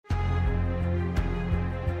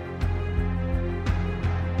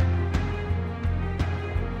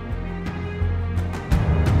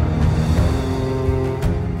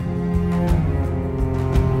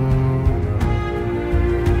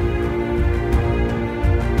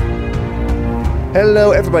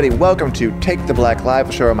Hello, everybody. Welcome to Take the Black Live,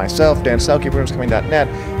 a show of myself, Dan Selcke, RoomsComing.net,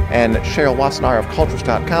 and Cheryl Wassenaar of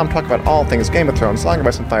Cultures.com, talk about all things Game of Thrones, Song of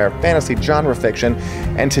Ice and Fire, fantasy, genre fiction.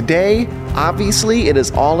 And today, obviously, it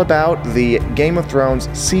is all about the Game of Thrones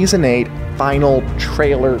Season 8 final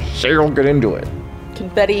trailer. Cheryl, get into it.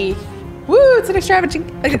 Confetti. Woo, it's an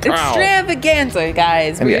extravaganza,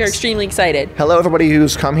 guys. We are extremely excited. Hello, everybody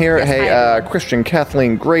who's come here. Yes, hey, Christian,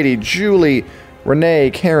 Kathleen, Grady, Julie, Renee,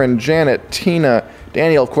 Karen, Janet, Tina,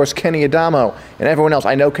 Daniel, of course, Kenny Adamo, and everyone else.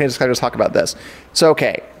 I know Kenny's excited to talk about this. So,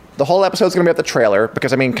 okay, the whole episode's going to be about the trailer,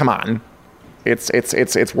 because, I mean, come on. It's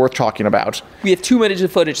worth talking about. We have 2 minutes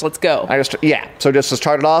of footage. Let's go. So just to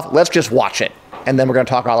start it off, let's just watch it, and then we're going to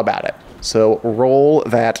talk all about it. So roll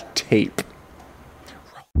that tape.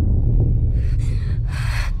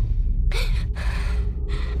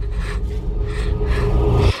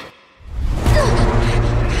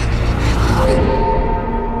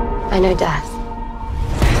 I know death.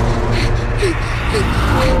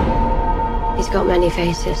 He's got many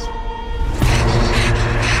faces.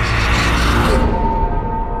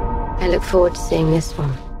 I look forward to seeing this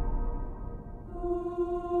one.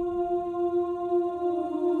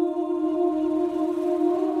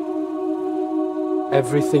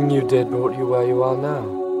 Everything you did brought you where you are now.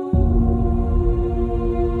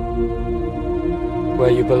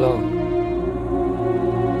 Where you belong.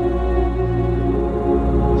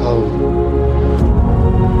 Home.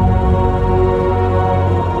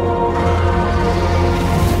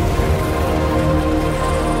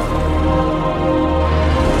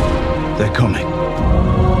 They're coming.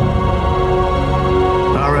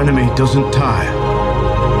 Our enemy doesn't tire.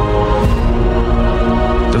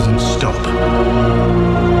 Doesn't stop.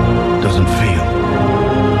 Doesn't feel.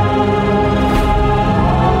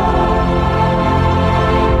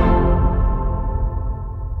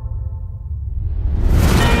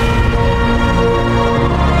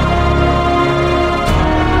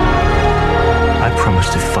 I promise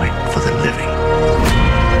to fight for the living.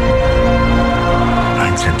 I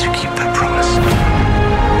intend to keep that promise.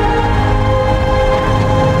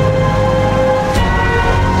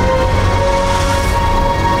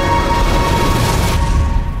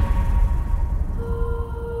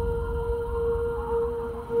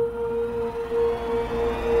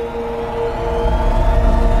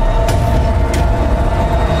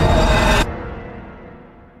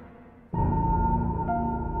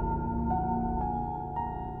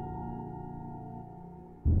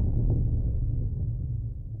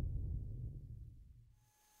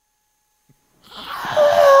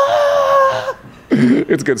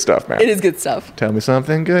 It's good stuff, man. It is good stuff. Tell me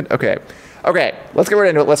something good. Okay, let's get right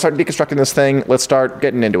into it. Let's start deconstructing this thing. Let's start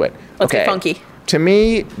getting into it. Let's get funky. To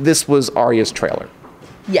me, this was Arya's trailer.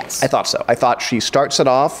 Yes. I thought so. I thought she starts it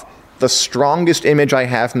off. The strongest image I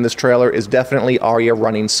have from this trailer is definitely Arya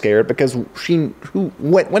running scared, because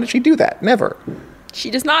when did she do that? Never.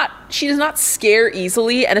 She does not scare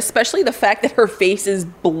easily, and especially the fact that her face is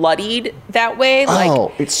bloodied that way.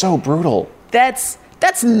 Oh, it's so brutal. That's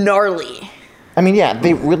gnarly. I mean, yeah,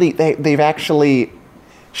 they've actually,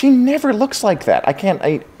 she never looks like that.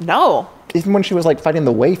 No. Even when she was like fighting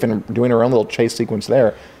the waif and doing her own little chase sequence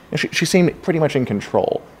there, she seemed pretty much in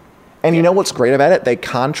control. And you know what's great about it? They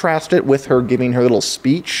contrast it with her giving her little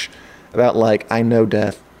speech about like, I know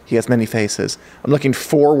death. He has many faces. I'm looking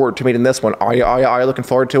forward to meeting this one. Are you looking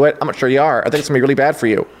forward to it? I'm not sure you are. I think it's going to be really bad for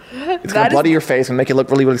you. It's going to bloody your face and make you look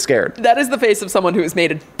really, really scared. That is the face of someone who has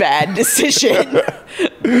made a bad decision.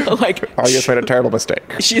 Arya's made a terrible mistake.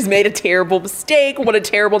 She's made a terrible mistake. What a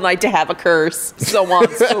terrible night to have a curse. So on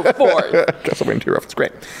and so forth. Castlevania 2 reference.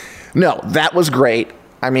 Great. No, that was great.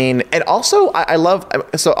 I mean, and also, I love,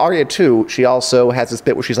 so Arya 2, she also has this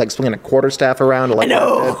bit where she's like swinging a quarterstaff around. I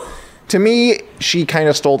know. To me, she kind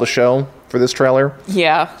of stole the show for this trailer.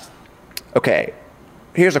 Yeah. Okay,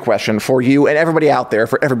 here's a question for you and everybody out there,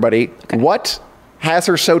 for everybody. Okay. What has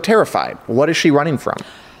her so terrified? What is she running from?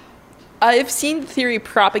 I've seen the theory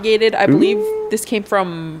propagated. I believe this came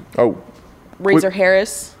from Razor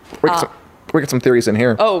Harris. We get some theories in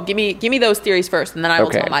here. Oh, give me those theories first, and then I will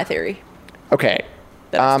tell my theory. Okay.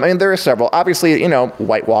 I mean, there are several. Obviously,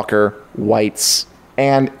 White Walker, whites,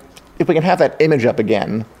 and if we can have that image up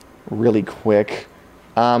again really quick,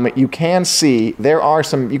 you can see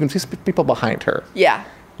you can see some people behind her. Yeah.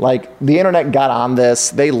 Like, the internet got on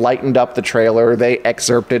this. They lightened up the trailer. They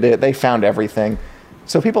excerpted it. They found everything.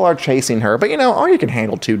 So people are chasing her. But, Arya can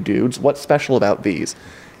handle 2 dudes. What's special about these?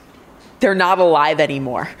 They're not alive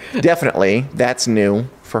anymore. Definitely. That's new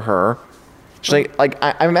for her. She's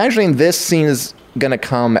I'm imagining this scene is going to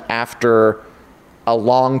come after a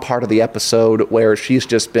long part of the episode where she's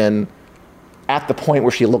just been at the point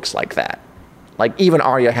where she looks like that. Like even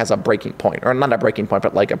Arya has a breaking point, or not a breaking point,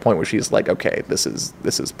 but like a point where she's like, okay, this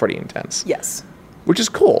is pretty intense. Yes. Which is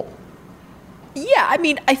cool. Yeah, I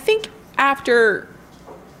mean, I think after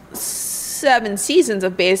 7 seasons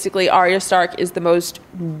of basically Arya Stark is the most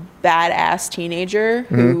badass teenager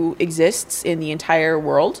who exists in the entire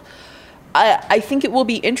world. I think it will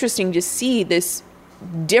be interesting to see this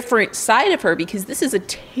different side of her, because this is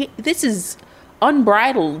this is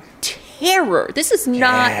unbridled terror. This is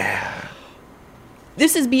not. Yeah.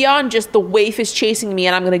 This is beyond just the waif is chasing me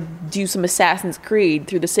and I'm going to do some Assassin's Creed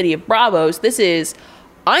through the city of Bravos. This is,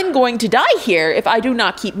 I'm going to die here if I do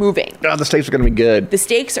not keep moving. Oh, the stakes are going to be good. The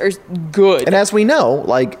stakes are good. And as we know,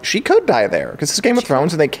 like, she could die there, because it's Game of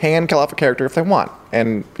Thrones and they can kill off a character if they want.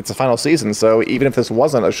 And it's the final season, so even if this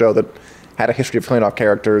wasn't a show that had a history of killing off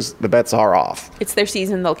characters, the bets are off. It's their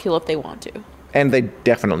season, they'll kill if they want to. And they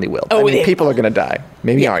definitely will. Oh, I mean, people are going to die.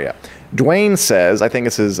 Maybe Arya. Dwayne says, I think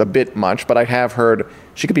this is a bit much, but I have heard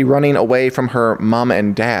she could be running away from her mom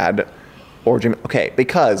and dad, or Jimmy. Okay,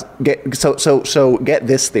 because get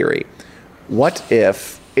this theory. What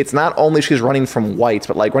if it's not only she's running from whites,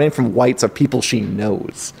 but like running from whites of people she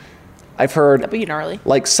knows? I've heard that'd be gnarly.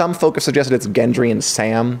 Like some folk have suggested it's Gendry and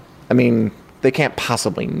Sam. I mean, they can't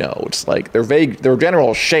possibly know. It's like their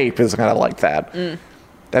general shape is kind of like that.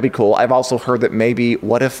 That'd be cool. I've also heard that maybe,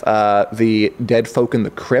 what if the dead folk in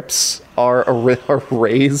the crypts are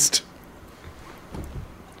raised?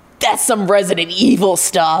 That's some Resident Evil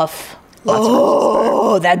stuff.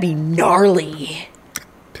 That'd be gnarly.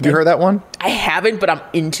 Have you heard that one? I haven't, but I'm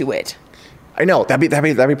into it. I know. That'd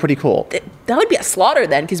be pretty cool. That would be a slaughter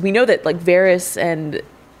then, because we know that like Varys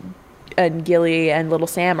and Gilly and Little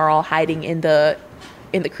Sam are all hiding in the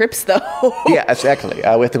crypts, though. Yeah, exactly.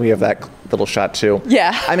 I think we have that little shot, too.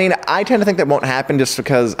 Yeah. I mean, I tend to think that won't happen just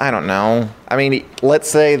because, I don't know. I mean, let's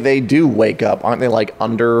say they do wake up. Aren't they, like,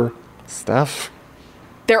 under stuff?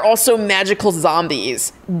 They're also magical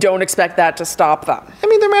zombies. Don't expect that to stop them. I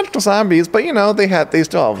mean, they're magical zombies, but, you know, they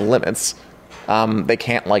still have limits. They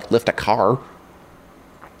can't, like, lift a car.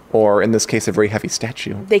 Or, in this case, a very heavy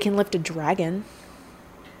statue. They can lift a dragon.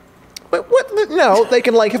 What? No, they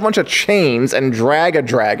can like have a bunch of chains and drag a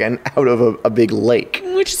dragon out of a big lake.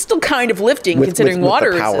 Which is still kind of lifting, considering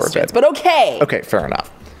water resistance. But okay. Okay, fair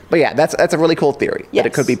enough. But yeah, that's a really cool theory. Yes. That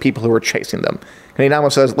it could be people who are chasing them.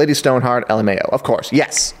 Kaninamo says, Lady Stoneheart, LMAO. Of course,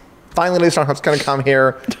 yes. Finally, Lady Stoneheart's going to come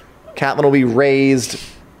here. Catelyn will be raised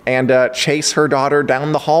and chase her daughter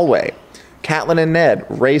down the hallway. Catelyn and Ned,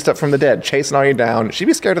 raised up from the dead, chasing Arya down. She'd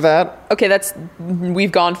be scared of that. Okay,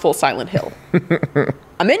 we've gone full Silent Hill.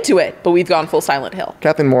 I'm into it, but we've gone full Silent Hill.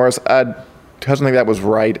 Kathleen Morris doesn't think that was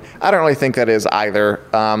right. I don't really think that is either.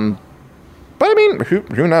 But I mean,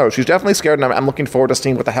 who knows? She's definitely scared, and I'm looking forward to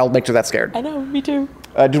seeing what the hell makes her that scared. I know, me too.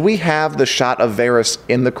 Did we have the shot of Varys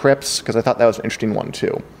in the crypts? Because I thought that was an interesting one,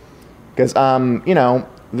 too. Because, you know,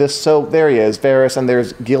 so there he is, Varys, and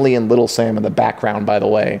there's Gilly and Little Sam in the background, by the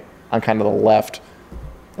way, on kind of the left.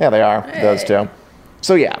 Yeah, they are, those two.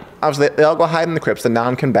 So yeah, obviously they all go hide in the crypts, the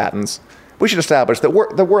non-combatants. We should establish that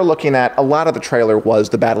we're looking at, a lot of the trailer was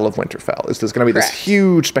the Battle of Winterfell. There's going to be this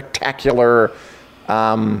huge, spectacular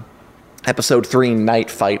episode 3 night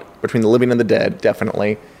fight between the living and the dead,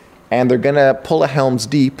 definitely. And they're going to pull a Helm's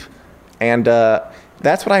Deep, and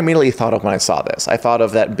that's what I immediately thought of when I saw this. I thought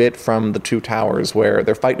of that bit from The Two Towers where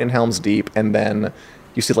they're fighting in Helm's Deep, and then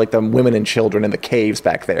you see like the women and children in the caves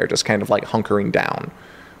back there just kind of like hunkering down,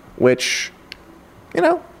 which, you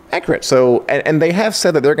know, accurate. So, and they have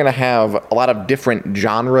said that they're going to have a lot of different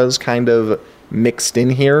genres kind of mixed in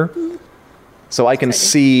here. So I can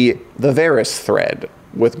see the Varys thread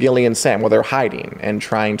with Gilly and Sam where they're hiding and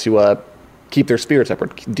trying to keep their spirits up or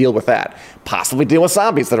deal with that. Possibly deal with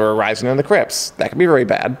zombies that are arising in the crypts. That could be very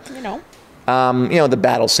bad. You know. You know, the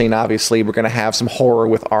battle scene, obviously, we're going to have some horror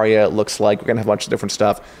with Arya, it looks like. We're going to have a bunch of different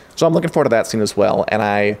stuff. So I'm looking forward to that scene as well. And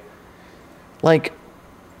I, like,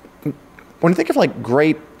 when you think of, like,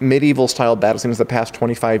 great medieval-style battle scenes the past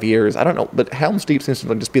 25 years, I don't know, but Helm's Deep seems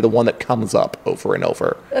to just be the one that comes up over and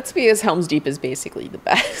over. That's because Helm's Deep is basically the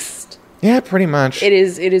best. Yeah, pretty much. It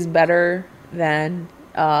is better than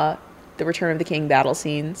the Return of the King battle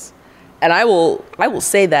scenes. And I will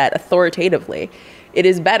say that authoritatively. It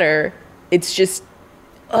is better. It's just,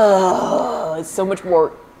 it's so much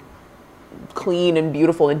more clean and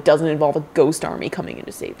beautiful. It doesn't involve a ghost army coming in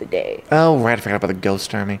to save the day. Oh, right. I forgot about the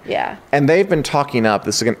ghost army. Yeah. And they've been talking up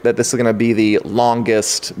that this is going to be the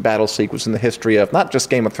longest battle sequence in the history of not just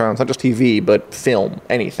Game of Thrones, not just TV, but film,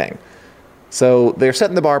 anything. So they're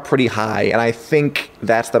setting the bar pretty high, and I think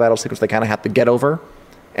that's the battle sequence they kind of have to get over.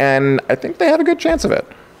 And I think they have a good chance of it.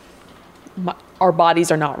 Our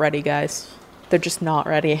bodies are not ready, guys. They're just not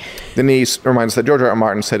ready. Denise reminds us that George R. R.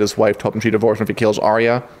 Martin said his wife told him she'd divorce him if he kills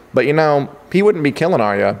Arya. But, he wouldn't be killing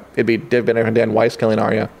Arya. It'd be David Benioff and Dan Weiss killing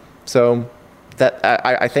Arya. So that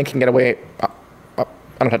I think he can get away on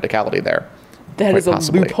a technicality there. That is a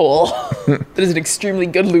loophole. That is an extremely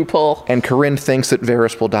good loophole. And Corinne thinks that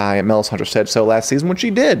Varys will die. Melis Hunter said so last season when she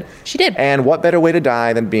did. She did. And what better way to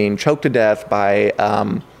die than being choked to death by,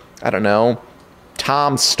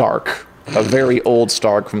 Tom Stark, a very old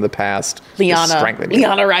Stark from the past.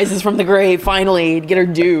 Lyanna rises from the grave, finally, to get her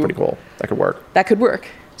due. Pretty cool. That could work. That could work.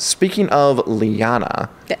 Speaking of Lyanna,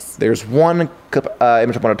 yes, there's one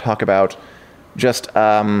image I want to talk about. Just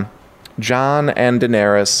Jon and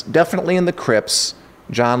Daenerys, definitely in the crypts.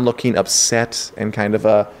 Jon looking upset and kind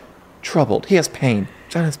of troubled. He has pain.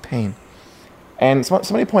 Jon has pain. And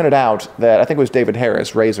somebody pointed out that, I think it was David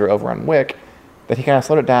Harris, Razor over on Wick, that he kind of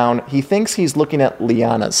slowed it down. He thinks he's looking at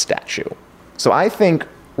Lyanna's statue. So I think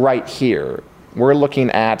right here, we're looking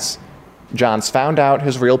at Jon's found out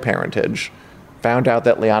his real parentage, found out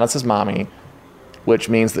that Lyanna's his mommy, which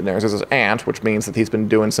means that Daenerys is his aunt, which means that he's been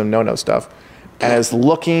doing some no-no stuff, and is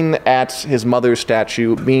looking at his mother's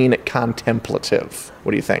statue, being contemplative.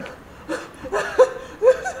 What do you think?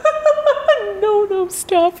 No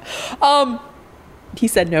stuff. He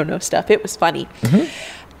said no stuff. It was funny. Mm-hmm.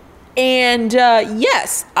 And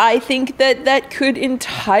yes, I think that could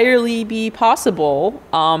entirely be possible.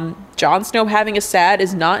 Jon Snow having a sad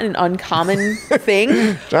is not an uncommon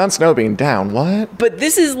thing. Jon Snow being down, what? But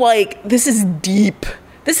this is deep.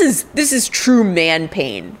 This is true man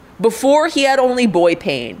pain. Before he had only boy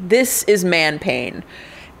pain. This is man pain.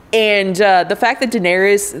 And the fact that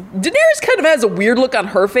Daenerys kind of has a weird look on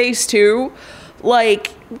her face too.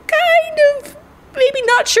 Like, kind of maybe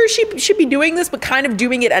not sure she should be doing this, but kind of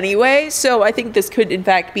doing it anyway. So I think this could in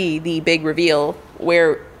fact be the big reveal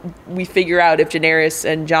where we figure out if Daenerys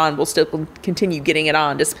and Jon will still continue getting it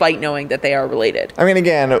on despite knowing that they are related. I mean,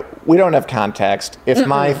 again, we don't have context. If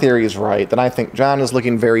my theory is right, then I think Jon is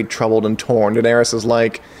looking very troubled and torn. Daenerys is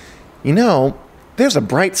like, there's a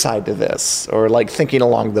bright side to this, or like thinking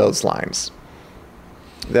along those lines.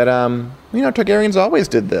 That, Targaryens always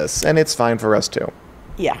did this, and it's fine for us too.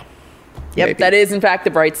 Yeah. Yep, Maybe. That is in fact the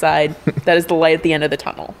bright side. That is the light at the end of the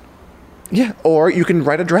tunnel. Yeah, or you can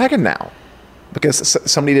ride a dragon now. Because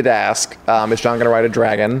somebody did ask, is Jon going to ride a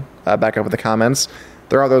dragon? Back up with the comments.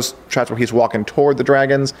 There are those shots where he's walking toward the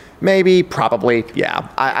dragons. Maybe, probably, yeah.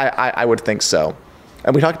 I would think so.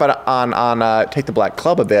 And we talked about it on Take the Black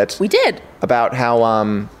Club a bit. We did. About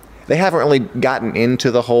how they haven't really gotten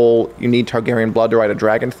into the whole you need Targaryen blood to ride a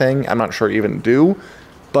dragon thing. I'm not sure even do.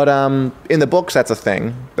 But in the books, that's a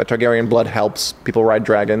thing. That Targaryen blood helps people ride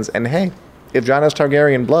dragons. And hey, if Jon has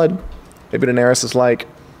Targaryen blood, maybe Daenerys is like,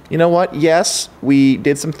 you know what? Yes, we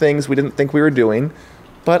did some things we didn't think we were doing.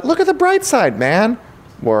 But look at the bright side, man.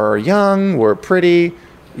 We're young. We're pretty.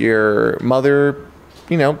 Your mother,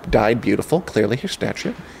 died beautiful. Clearly, her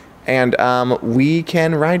statue. And we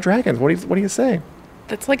can ride dragons. What do you say?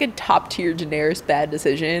 That's like a top-tier Daenerys bad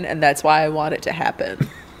decision, and that's why I want it to happen.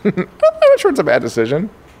 I'm not sure it's a bad decision.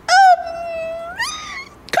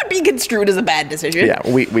 Could be construed as a bad decision. Yeah,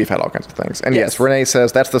 we've had all kinds of things. And Yes. yes, Renee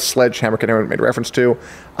says that's the sledgehammer Cameron made reference to.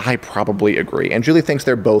 I probably agree. And Julie thinks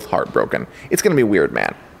they're both heartbroken. It's going to be weird,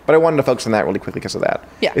 man. But I wanted to focus on that really quickly because of that.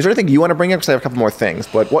 Yeah. Is there anything you want to bring up? Because I have a couple more things.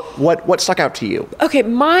 But what stuck out to you? Okay,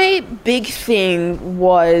 my big thing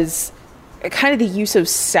was kind of the use of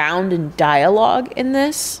sound and dialogue in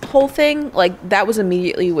this whole thing. Like, that was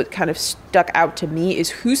immediately what kind of stuck out to me is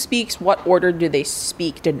who speaks, what order do they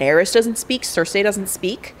speak. Daenerys doesn't speak, Cersei doesn't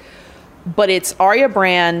speak, but it's Arya,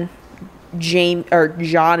 Bran, Jon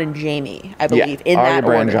and Jaime, I believe, in Arya, that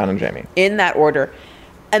Bran, order. Jon, and Jaime. In that order.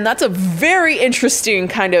 And that's a very interesting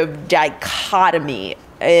kind of dichotomy,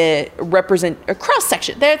 a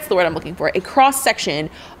cross-section. That's the word I'm looking for. A cross-section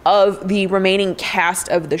of the remaining cast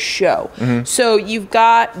of the show. Mm-hmm. So you've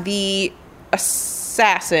got the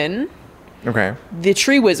assassin. Okay. The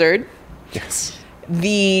tree wizard. Yes.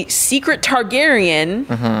 The secret Targaryen.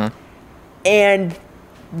 Mm-hmm. And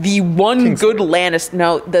the one good Lannister.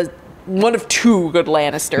 No, the one of two good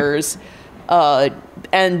Lannisters.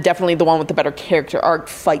 And definitely the one with the better character arc,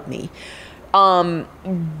 fight me.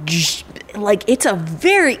 It's a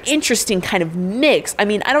very interesting kind of mix. I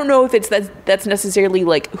mean, I don't know if that's necessarily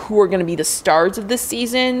like who are going to be the stars of this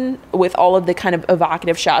season with all of the kind of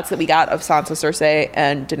evocative shots that we got of Sansa, Cersei,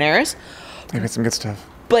 and Daenerys. I got some good stuff.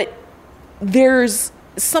 But there's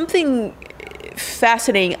something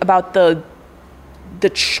fascinating about the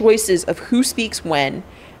choices of who speaks when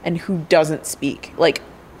and who doesn't speak. Like,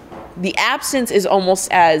 the absence is almost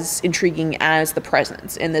as intriguing as the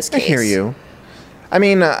presence in this case. I hear you. I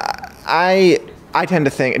mean, I I tend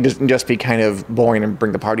to think just be kind of boring and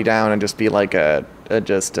bring the party down and just be like I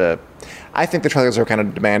think the trailers are kind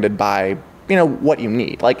of demanded by, what you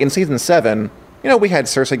need. Like in season 7, we had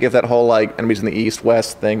Cersei give that whole like enemies in the East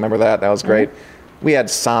West thing. Remember that? That was great. We had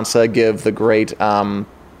Sansa give the great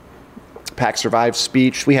Pax Survive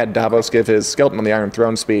speech. We had Davos give his Skeleton on the Iron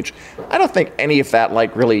Throne speech. I don't think any of that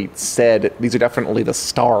like really said these are definitely the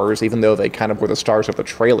stars, even though they kind of were the stars of the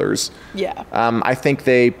trailers. Yeah. I think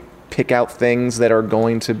they pick out things that are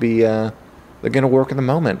going to be they're going to work in the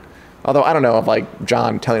moment. Although I don't know if like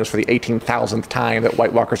John telling us for the 18,000th time that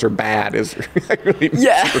White Walkers are bad is really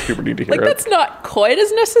super people need to hear. Like that's not quite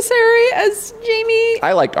as necessary as Jamie.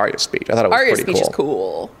 I liked Arya's speech. I thought it was Arya's pretty speech cool. is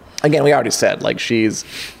cool. Again, we already said like she's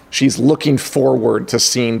looking forward to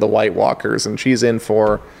seeing the White Walkers, and she's in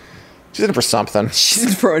for something. She's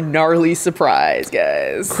in for a gnarly surprise,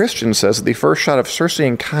 guys. Christian says that the first shot of Cersei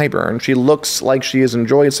and Qyburn, she looks like she has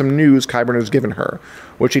enjoyed some news Qyburn has given her,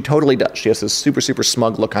 which she totally does. She has this super, super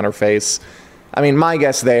smug look on her face. I mean, my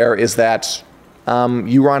guess there is that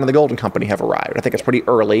Euron and the Golden Company have arrived. I think it's pretty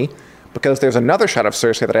early, because there's another shot of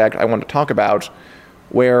Cersei that I want to talk about,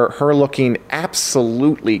 where her looking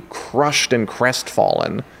absolutely crushed and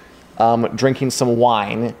crestfallen, drinking some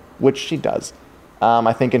wine, which she does.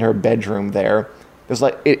 I think in her bedroom there. There's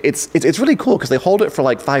like it's really cool because they hold it for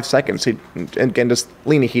like 5 seconds. And again, just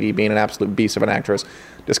Lena Headey being an absolute beast of an actress,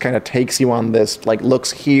 just kind of takes you on this like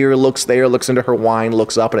looks here, looks there, looks into her wine,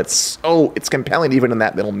 looks up, and it's compelling even in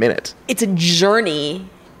that little minute. It's a journey,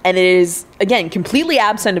 and it is again completely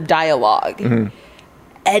absent of dialogue,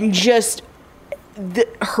 and just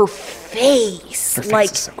her face. Her face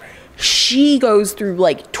like is so great. She goes through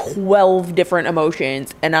like 12 different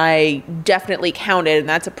emotions, and I definitely counted, and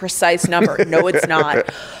that's a precise number. No, it's not.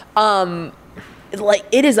 Like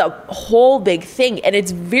it is a whole big thing, and it's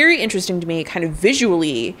very interesting to me kind of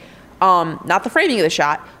visually, not the framing of the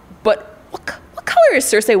shot, but what color is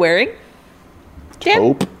Cersei wearing?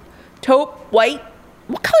 Dan? Taupe, white.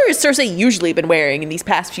 What color has Cersei usually been wearing in these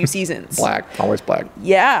past few seasons? Black, always black.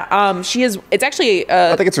 Yeah, she is. It's actually.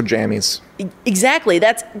 I think it's her jammies. Exactly.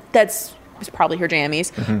 That's it's probably her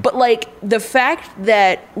jammies. But like the fact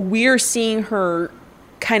that we're seeing her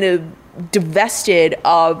kind of divested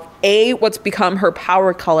of what's become her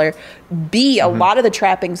power color, B, a lot of the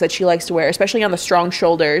trappings that she likes to wear, especially on the strong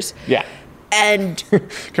shoulders. Yeah. And can you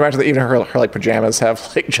imagine that even her like pajamas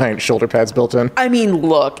have like giant shoulder pads built in? I mean,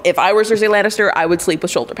 look, if I were Cersei Lannister, I would sleep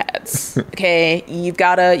with shoulder pads. Okay, you've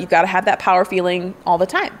gotta have that power feeling all the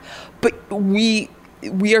time. But we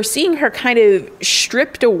are seeing her kind of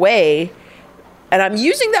stripped away, and I'm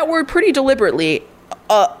using that word pretty deliberately,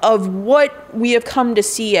 of what we have come to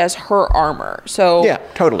see as her armor. So yeah,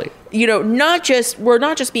 totally. We're not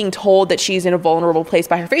just being told that she's in a vulnerable place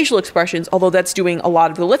by her facial expressions, although that's doing a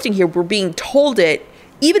lot of the lifting here. We're being told it,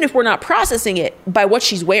 even if we're not processing it, by what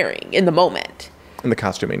she's wearing in the moment. In the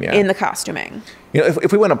costuming, yeah. In the costuming.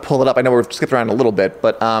 If we want to pull it up, I know we've skipped around a little bit,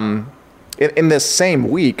 but in this same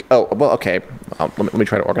week, let me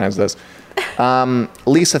try to organize this.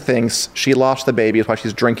 Lisa thinks she lost the baby is why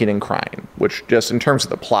she's drinking and crying, which just in terms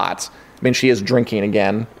of the plot, I mean, she is drinking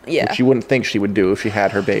again, which you wouldn't think she would do if she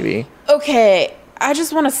had her baby. Okay, I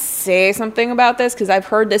just want to say something about this because I've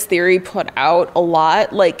heard this theory put out a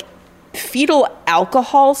lot. Like, fetal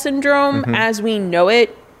alcohol syndrome, as we know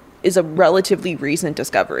it, is a relatively recent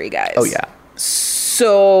discovery, guys. Oh, yeah.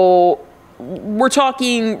 So we're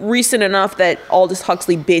talking recent enough that Aldous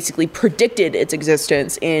Huxley basically predicted its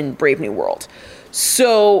existence in Brave New World.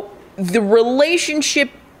 So the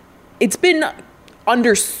relationship, it's been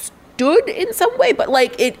understood in some way, but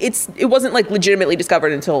like it wasn't like legitimately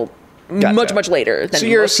discovered until much later than so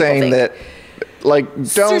you're saying that like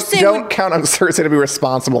don't count on Cersei to be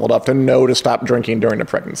responsible enough to know to stop drinking during a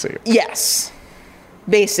pregnancy. Yes,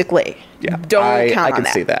 basically. Yeah, don't count I on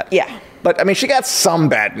can see that. Yeah, but I mean, she got some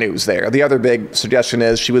bad news there. The other big suggestion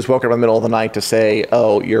is she was woken up in the middle of the night to say,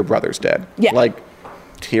 "Oh, your brother's dead." Yeah, like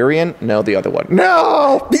Tyrion? No, the other one.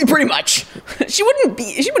 No, pretty much. She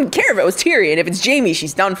wouldn't care if it was Tyrion. If it's Jaime,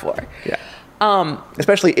 she's done for. Yeah.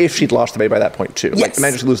 Especially if she'd lost the baby by that point too. Yes. Like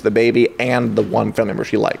imagine she loses the baby and the one family member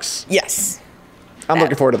she likes. Yes. I'm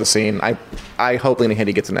looking forward to the scene. I hope Lena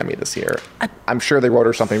Headey gets an Emmy this year. I'm sure they wrote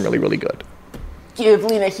her something really, really good. Give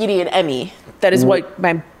Lena Headey an Emmy. That is what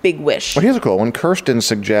my big wish. Well, here's a cool one. Kirsten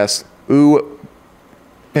suggests,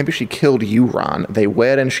 maybe she killed Euron. They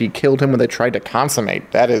wed and she killed him when they tried to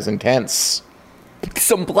consummate. That is intense.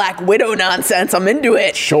 Some Black Widow nonsense. I'm into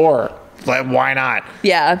it. Sure. why not?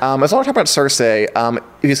 Yeah. As long as we're talking about Cersei,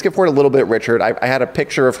 if you skip forward a little bit, Richard, I had a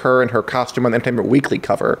picture of her in her costume on the Entertainment Weekly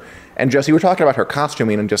cover. And Jesse, you were talking about her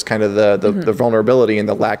costuming and just kind of the vulnerability and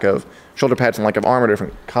the lack of shoulder pads and lack of armor,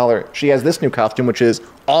 different color. She has this new costume, which is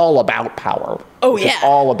all about power. Oh, which yeah. is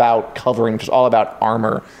all about covering, which is all about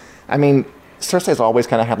armor. I mean, Cersei's always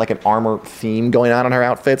kind of had like an armor theme going on in her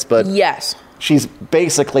outfits, but Yes. she's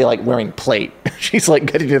basically like wearing plate. She's like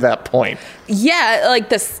getting to that point. Yeah, like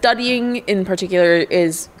the studying in particular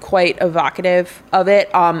is quite evocative of it.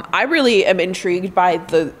 I really am intrigued by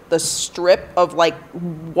the strip of like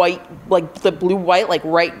white, like the blue white, like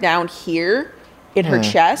right down here in her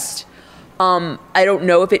chest. I don't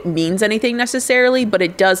know if it means anything necessarily, but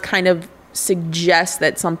it does kind of suggest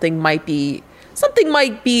that something might be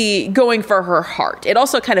going for her heart. It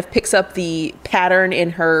also kind of picks up the pattern in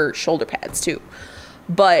her shoulder pads too.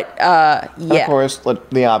 But yeah, Of course,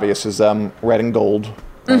 the obvious is red and gold,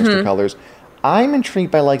 those two colors. I'm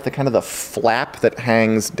intrigued by like the kind of the flap that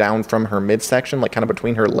hangs down from her midsection, like kind of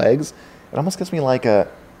between her legs. It almost gives me like a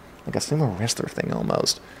sumo wrestler thing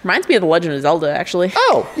almost. reminds me of the Legend of Zelda, actually.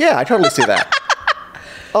 Oh yeah, I totally see that.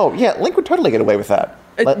 Oh yeah, Link would totally get away with that.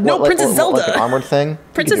 Princess Zelda. Like an armored thing.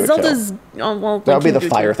 Princess Zelda's well. That would be Link the can do it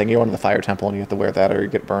fire too. thing. You go into the fire temple and you have to wear that or you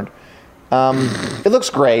get burned. It looks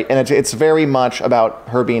great, and it's very much about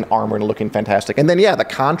her being armored and looking fantastic. And then, yeah, the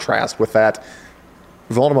contrast with that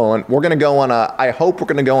vulnerable. And we're going to go on I hope we're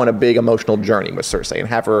going to go on a big emotional journey with Cersei and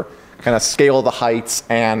have her kind of scale the heights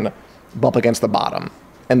and bump against the bottom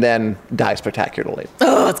and then die spectacularly.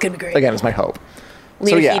 Oh, it's gonna be great. Again, is my hope.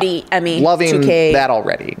 Lena Headey, Emmy, loving 2K. that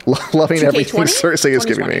already. Loving 2K20? everything Cersei is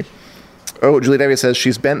giving me. 2020. Oh, Julie Davies says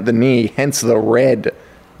she's bent the knee, hence the red.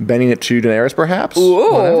 Bending it to Daenerys, perhaps?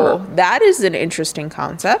 Ooh, Whatever. that is an interesting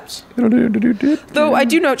concept. Though I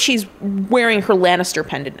do note she's wearing her Lannister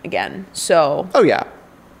pendant again, so Oh, yeah.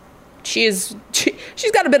 she's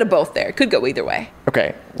got a bit of both there. Could go either way.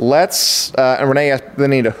 Okay, let's... and Renee asked the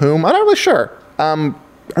knee to whom? I'm not really sure.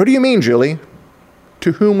 Who do you mean, Julie?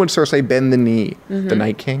 To whom would Cersei bend the knee? The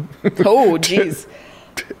Night King? Oh, jeez.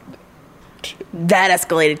 That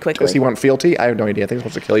escalated quickly. Does he want fealty? I have no idea. I think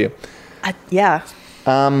he's supposed to kill you. Yeah.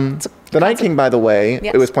 The Night King, by the way,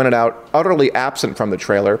 Yes. it was pointed out, utterly absent from the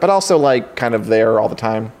trailer, but also, like, kind of there all the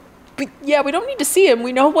time. But yeah, we don't need to see him.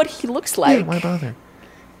 We know what he looks like. Yeah, why bother?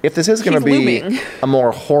 If this is going to He's be looming. a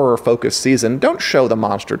more horror-focused season, don't show the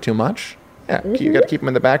monster too much. Yeah, you got to keep him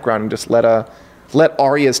in the background and just let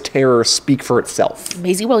Arya's terror speak for itself.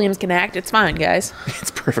 Maisie Williams can act. It's fine, guys. It's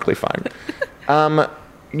perfectly fine.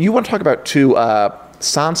 You want to talk about, too,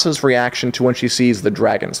 Sansa's reaction to when she sees the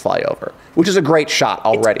dragons fly over, which is a great shot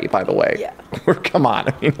already, by the way. Yeah. Come on.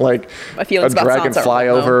 I mean, like, My feelings a about dragon Sansa are fly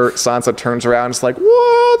low. over, Sansa turns around, it's like,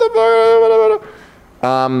 what the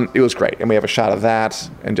fuck? It was great. And we have a shot of that,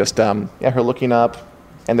 and just, her looking up,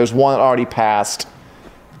 and there's one already passed.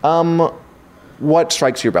 What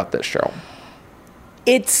strikes you about this, Cheryl?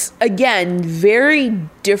 It's, again, very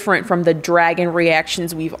different from the dragon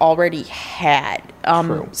reactions we've already had.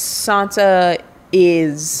 True. Sansa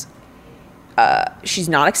is, she's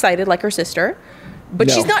not excited like her sister, but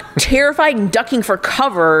No. she's not terrified and ducking for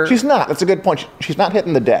cover. She's not. That's a good point. She's not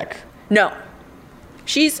hitting the deck. No.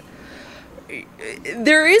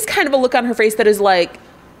 There is kind of a look on her face that is like,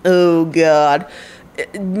 oh God.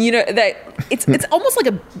 You know, that it's almost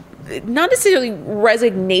like not necessarily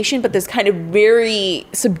resignation, but this kind of very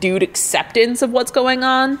subdued acceptance of what's going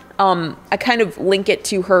on. I kind of link it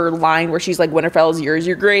to her line where she's like, Winterfell is yours,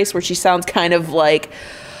 your grace, where she sounds kind of like,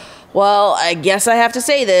 well, I guess I have to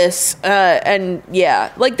say this. And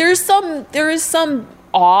yeah, like there is some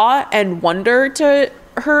awe and wonder to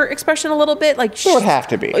her expression a little bit. Like There would have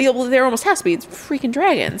to be. Yeah, well, there almost has to be. It's freaking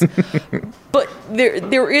dragons. But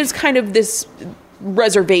there is kind of this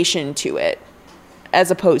reservation to it,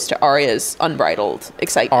 as opposed to Arya's unbridled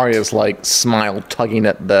excitement. Arya's like smile tugging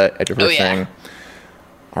at the edge of her Oh, yeah. thing.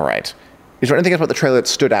 All right. Is there anything else about the trailer that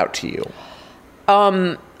stood out to you?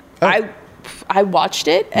 I watched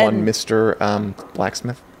it One and Mr.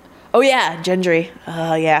 Blacksmith. oh yeah, Gendry.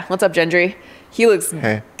 Yeah, what's up, Gendry? He looks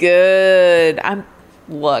Hey. good.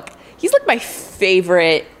 He's like my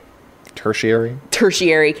favorite Tertiary.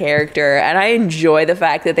 tertiary character, and I enjoy the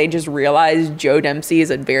fact that they just realized Joe Dempsey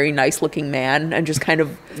is a very nice looking man and just kind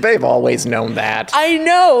of They've always known that. I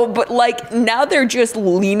know, but like now they're just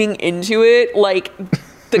leaning into it, like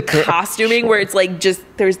the costuming where it's like just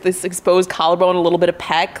there's this exposed collarbone, a little bit of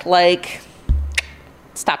pec, like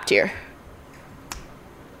it's top tier.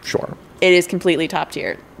 Sure. It is completely top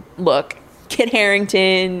tier. Look, Kit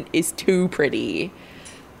Harington is too pretty.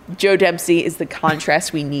 Joe Dempsey is the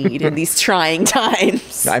contrast we need in these trying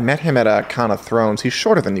times. I met him at a Con of Thrones. He's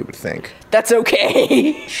shorter than you would think. That's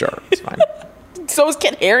okay. Sure, it's fine. So is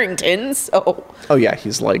Kit Harington, so... Oh, yeah,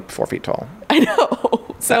 he's like 4 feet tall. I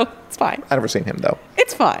know. So, it's fine. I've never seen him, though.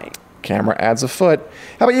 It's fine. Camera adds a foot.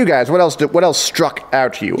 How about you guys? What else struck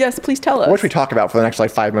out to you? Yes, please tell us. What should we talk about for the next,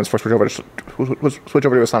 5 minutes before we switch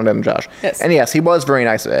over to Asana and Josh? Yes. And yes, he was very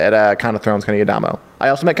nice at Con of Thrones, Kenny Adamo. I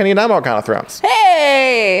also met Kenny Adamo at Con of Thrones.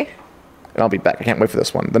 Hey! And I'll be back. I can't wait for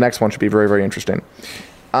this one. The next one should be very, very interesting.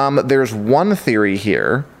 There's one theory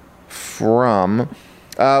here from...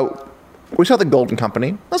 we saw the Golden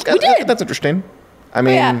Company. We did. That's interesting. I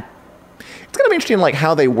mean... It's gonna be interesting,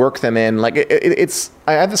 how they work them in. It's.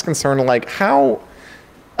 I have this concern, how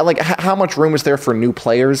much room is there for new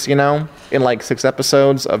players? In 6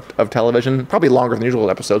 episodes of television, probably longer than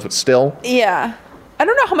usual episodes, but still. Yeah, I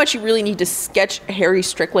don't know how much you really need to sketch Harry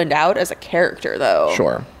Strickland out as a character, though.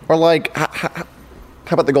 Sure. Or how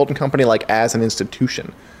about the Golden Company, as an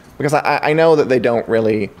institution? Because I know that they don't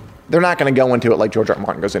really. They're not going to go into it like George R. R.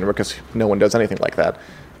 Martin goes into it, because no one does anything like that.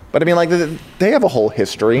 But I mean, they have a whole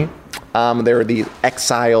history. They're the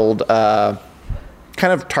exiled, kind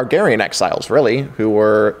of Targaryen exiles, really, who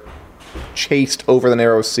were chased over the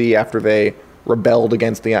Narrow Sea after they rebelled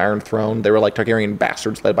against the Iron Throne. They were like Targaryen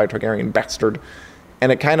bastards, led by a Targaryen bastard.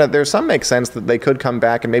 And there's some make sense that they could come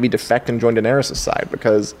back and maybe defect and join Daenerys' side,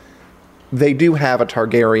 because they do have a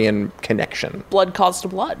Targaryen connection. Blood calls to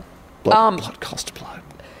blood. Blood calls to blood.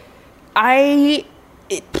 I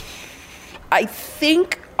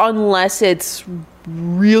think unless it's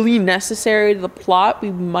really necessary to the plot,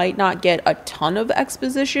 we might not get a ton of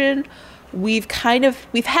exposition. We've had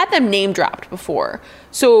them name dropped before,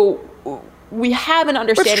 so we have an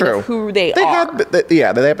understanding of who they are. They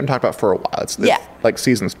have been talked about for a while. It's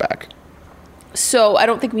seasons back. So I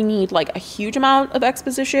don't think we need a huge amount of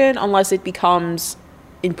exposition unless it becomes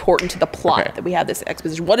important to the plot that we have this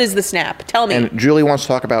exposition. What is the snap? Tell me. And Julie wants to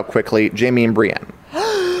talk about quickly Jaime and Brienne.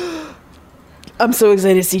 I'm so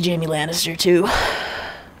excited to see Jaime Lannister too.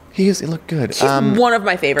 He looked good. He's one of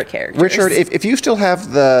my favorite characters. Richard, if you still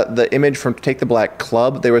have the image from Take the Black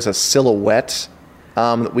Club, there was a silhouette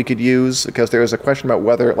that we could use, because there was a question about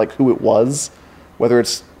whether who it was, whether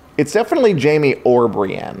it's definitely Jaime or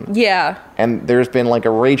Brienne. Yeah. And there's been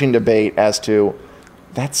a raging debate as to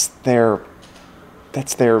that's their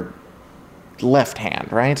left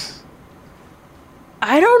hand, right?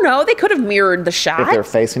 I don't know. They could have mirrored the shot. If they're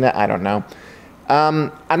facing it, I don't know.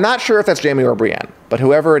 I'm not sure if that's Jaime or Brienne, but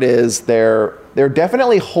whoever it is, they're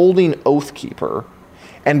definitely holding Oathkeeper.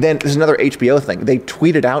 And then there's another HBO thing. They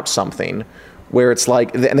tweeted out something where it's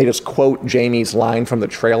and they just quote Jaime's line from the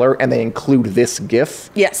trailer, and they include this GIF.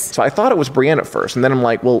 Yes. So I thought it was Brienne at first, and then I'm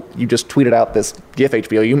like, well, you just tweeted out this GIF,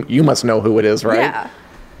 HBO. You must know who it is, right? Yeah.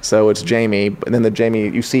 So it's Jaime, and then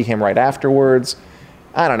you see him right afterwards.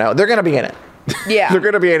 I don't know. They're gonna be in it. Yeah. They're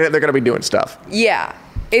gonna be in it. They're gonna be doing stuff. Yeah.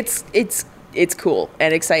 It's cool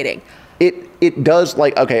and exciting. It does,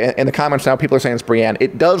 in the comments now, people are saying it's Brienne.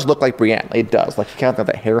 It does look like Brienne. It does. You count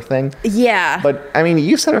that hair thing. Yeah. But, I mean,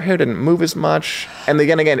 you said her hair didn't move as much. And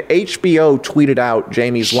again, HBO tweeted out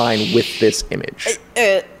Jaime's line with this image.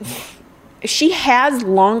 She has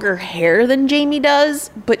longer hair than Jaime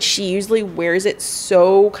does, but she usually wears it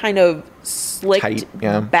so kind of slicked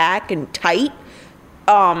back and tight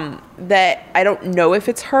that I don't know if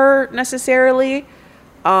it's her necessarily.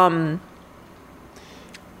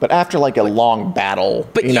 But after a long battle,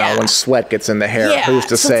 when sweat gets in the hair, who's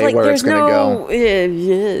to say where it's going to go?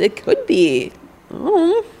 It could be.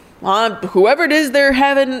 Whoever it is, they're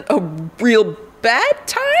having a real bad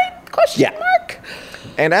time? Question mark?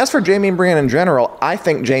 And as for Jaime and Brienne in general, I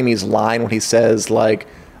think Jaime's line when he says, I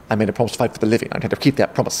made a promise to fight for the living. I had to keep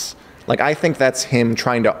that promise. I think that's him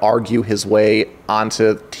trying to argue his way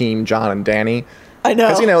onto Team Jon and Dany. I know.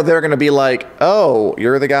 Because, they're going to be like, oh,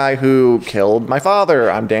 you're the guy who killed my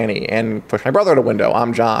father, I'm Dany, and pushed my brother out a window,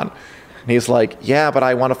 I'm Jon. And he's like, yeah, but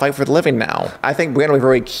I want to fight for the living now. I think Brienne will be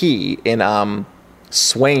very key in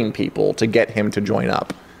swaying people to get him to join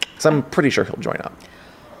up. Because I'm pretty sure he'll join up.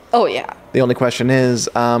 Oh, yeah. The only question is,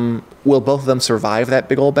 will both of them survive that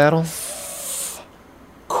big old battle?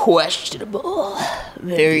 Questionable.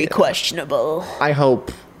 Very questionable. I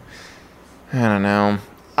hope. I don't know.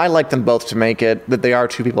 I like them both to make it. That they are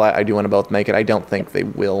two people I do want to both make it. I don't think they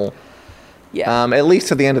will. Yeah. At least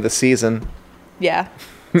to the end of the season. Yeah.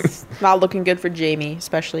 It's not looking good for Jaime,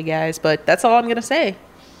 especially, guys. But that's all I'm going to say.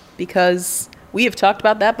 Because we have talked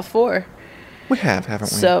about that before. We have,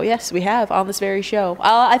 haven't we? So, yes, we have on this very show.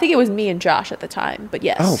 I think it was me and Josh at the time. But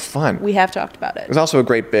yes. Oh, fun. We have talked about it. There's also a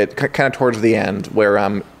great bit, kind of towards the end, where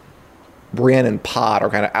Brienne and Pod are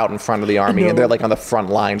kind of out in front of the army, and they're like on the front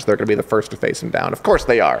lines. They're going to be the first to face him down. Of course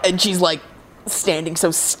they are. And she's like standing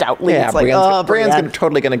so stoutly. Yeah, It's like, Brienne's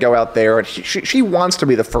totally going to go out there, and she wants to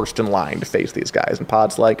be the first in line to face these guys. And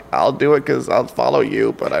Pod's like, I'll do it because I'll follow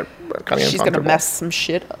you, but I'm kind of she's going to mess some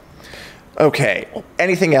shit up. Okay.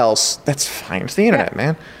 Anything else? That's fine. It's the internet,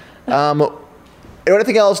 man.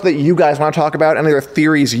 Anything else that you guys want to talk about? Any other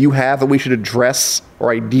theories you have that we should address,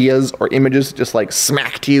 or ideas or images that just like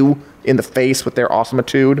smacked you in the face with their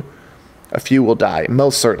awesomeitude? A few will die.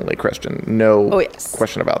 Most certainly, Christian. No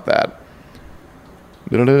question about that.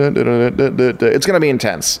 It's going to be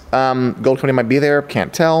intense. Gold Company might be there.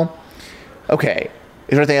 Can't tell. Okay.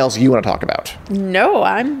 Is there anything else you want to talk about? No,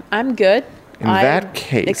 I'm good. In that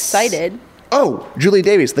case... excited. Oh, Julie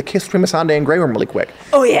Davies, the kiss between Missandei and Grey Worm really quick.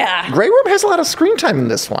 Oh, yeah. Grey Worm has a lot of screen time in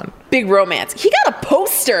this one. Big romance. He got a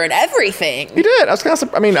poster and everything. He did. I was kind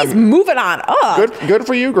of... I mean... He's moving on up. Good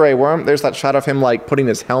for you, Grey Worm. There's that shot of him, like, putting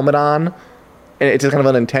his helmet on. And it's just kind of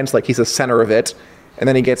an intense, like, he's the center of it. And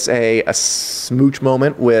then he gets a smooch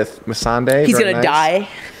moment with Missandei. He's going to die.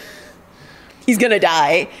 He's going to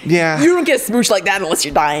die. Yeah. You don't get a smooch like that unless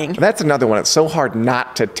you're dying. That's another one. It's so hard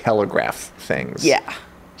not to telegraph things. Yeah.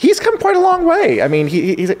 He's come quite a long way. I mean,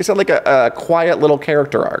 he's like a quiet little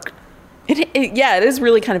character arc. It is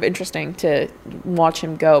really kind of interesting to watch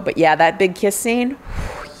him go. But yeah, that big kiss scene,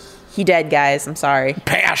 he dead, guys. I'm sorry.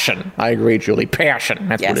 Passion. I agree, Julie. Passion.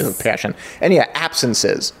 That's what it is, passion. And yeah,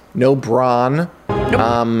 absences. No Bronn.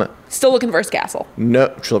 Nope. Still looking for his castle.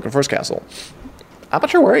 No, still looking for his castle. I'm not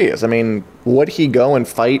sure where he is. I mean, would he go and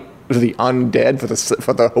fight the undead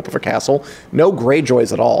for the hope of a castle? No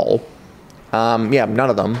Greyjoys at all. Yeah, none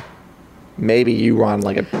of them. Maybe Euron,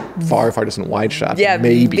 like a far, far distant wide shot. Yeah,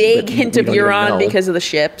 maybe. vague hint of Euron because of the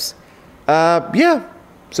ships. Yeah.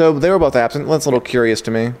 So they were both absent. That's a little curious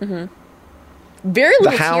to me. Mm-hmm. Very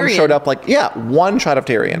little Tyrion. The Hound showed up like, one shot of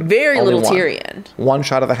Tyrion. Very only little Tyrion. One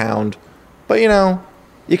shot of the Hound. But,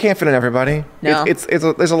 you can't fit in everybody. No.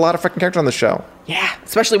 There's a lot of freaking characters on the show. Yeah,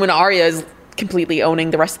 especially when Arya is completely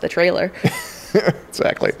owning the rest of the trailer.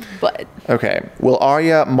 Exactly. But okay, will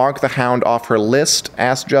Arya mark the Hound off her list?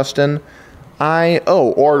 Asked Justin.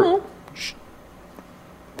 Or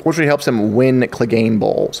she helps him win Clegane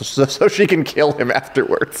Bowl, so she can kill him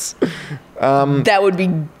afterwards. That would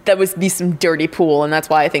be some dirty pool, and that's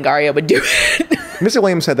why I think Arya would do it. Mr.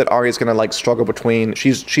 Williams said that Arya's gonna like struggle between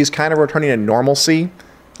she's kind of returning to normalcy,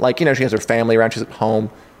 like she has her family around, she's at home,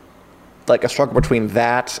 like a struggle between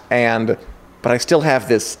that and. But I still have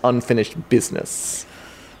this unfinished business.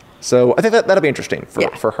 So I think that'll be interesting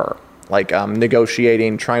for her. Like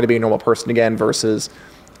negotiating, trying to be a normal person again versus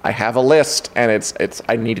I have a list and it's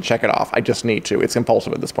I need to check it off. I just need to. It's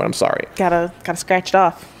impulsive at this point. I'm sorry. Gotta scratch it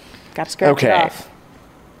off. Gotta scratch it off.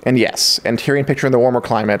 And yes, and Tyrion picture in the warmer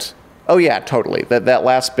climate. Oh yeah, totally. That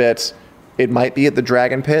last bit, it might be at the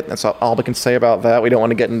Dragon Pit. That's all we can say about that. We don't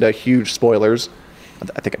want to get into huge spoilers.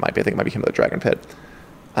 I think it might be. I think it might be him at the Dragon Pit.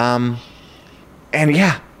 And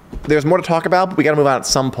yeah, there's more to talk about, but we got to move on at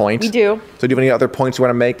some point. We do. So do you have any other points you want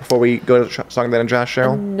to make before we go to Song That and Josh,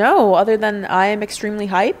 Cheryl? No, other than I am extremely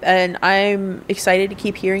hype, and I'm excited to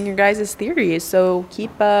keep hearing your guys' theories. So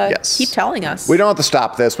keep telling us. We don't have to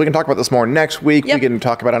stop this. We can talk about this more next week. Yep. We can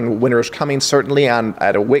talk about it on Winter is Coming, certainly,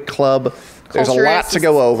 at a Wit Club. There's a lot to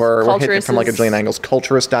go over. We're hitting it from like a jillion angles.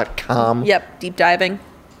 Culturist.com. Yep, deep diving.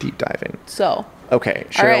 So. Okay,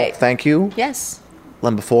 Cheryl, thank you. Yes.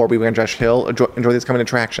 And before we went to Josh Hill, enjoy these coming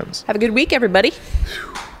attractions. Have a good week, everybody.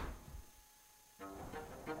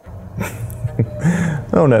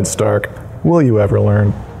 Oh, Ned Stark, will you ever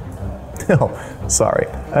learn? Oh, sorry,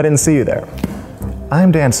 I didn't see you there.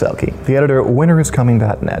 I'm Dan Selcke, the editor at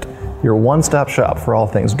winteriscoming.net, your one-stop shop for all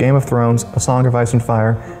things Game of Thrones, A Song of Ice and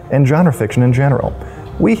Fire, and genre fiction in general.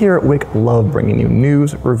 We here at Wick love bringing you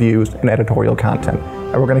news, reviews, and editorial content,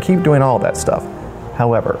 and we're going to keep doing all that stuff.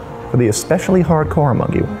 However, for the especially hardcore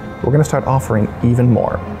among you, we're going to start offering even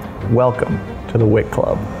more. Welcome to the Wick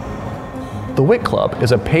Club. The Wick Club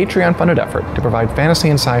is a Patreon-funded effort to provide fantasy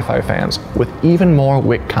and sci-fi fans with even more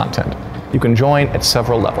Wick content. You can join at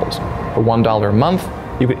several levels. For $1 a month,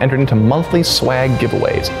 you can enter into monthly swag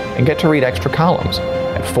giveaways and get to read extra columns.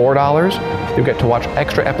 At $4, you'll get to watch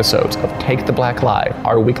extra episodes of Take the Black Lie,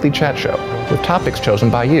 our weekly chat show, with topics chosen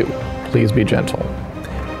by you. Please be gentle.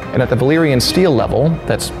 And at the Valyrian Steel level,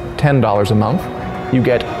 that's $10 a month, you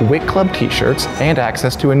get Wick Club t-shirts and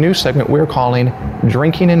access to a new segment we're calling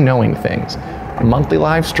Drinking and Knowing Things. monthly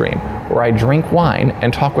live stream where I drink wine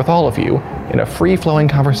and talk with all of you in a free-flowing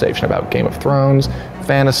conversation about Game of Thrones,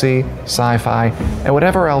 fantasy, sci-fi, and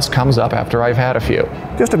whatever else comes up after I've had a few.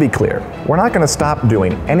 Just to be clear, we're not going to stop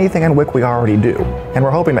doing anything on Wick we already do, and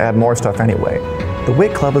we're hoping to add more stuff anyway. The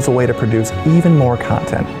Wick Club is a way to produce even more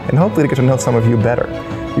content, and hopefully to get to know some of you better.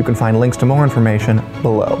 You can find links to more information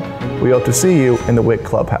below. We hope to see you in the Wick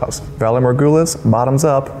Clubhouse. Valor Morgulis, bottoms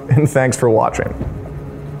up, and thanks for watching.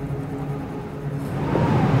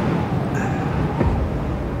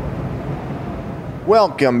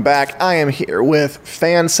 Welcome back. I am here with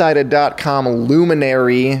fansided.com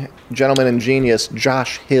luminary, gentleman and genius,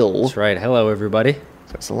 Josh Hill. That's right. Hello, everybody.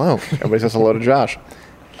 Says hello. Everybody says hello to Josh.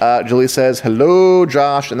 Julie says, hello,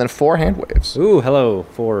 Josh, and then 4 hand waves. Ooh, hello.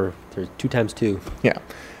 2 times 2. Yeah.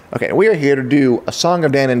 Okay, we are here to do A Song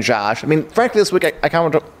of Dan and Josh. I mean, frankly, this week I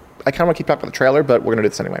kind of want to keep up with the trailer, but we're going to do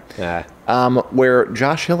this anyway. Where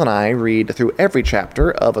Josh Hill and I read through every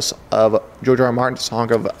chapter of George R. R. Martin's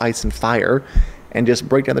Song of Ice and Fire and just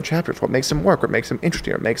break down the chapters, what makes them work, what makes them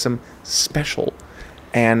interesting, what makes them special.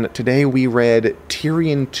 And today we read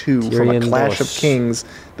Tyrion 2 from A Clash of Kings,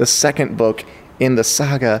 the second book in the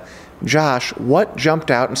saga. Josh, what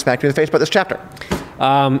jumped out and smacked you in the face about this chapter?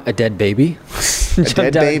 A dead baby. A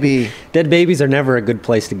dead baby. Dead babies are never a good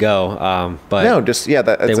place to go. But no, just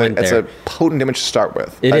that's a potent image to start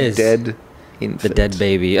with. It is dead infant. The dead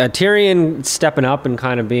baby. Tyrion stepping up and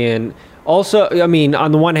kind of being also. I mean,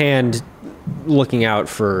 on the one hand, looking out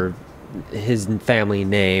for his family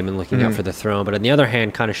name and looking out for the throne, but on the other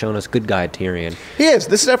hand, kind of showing us good guy Tyrion. He is.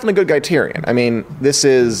 This is definitely good guy Tyrion. I mean, this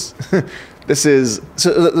is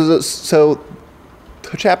so.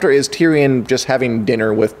 The chapter is Tyrion just having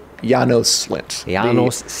dinner with Janos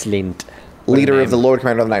Slynt. Leader of the Lord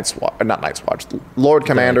Commander of the Night's Watch. Not Night's Watch. Lord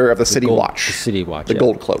Commander of the City Watch. The City Watch. The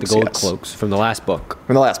Gold Cloaks. The Gold Cloaks from the last book.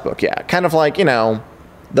 From the last book, yeah. Kind of like,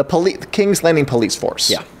 the King's Landing police force.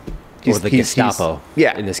 Yeah. Or the Gestapo.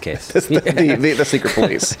 Yeah. In this case. the secret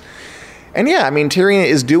police. And yeah, I mean, Tyrion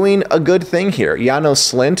is doing a good thing here.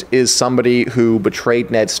 Janos Slynt is somebody who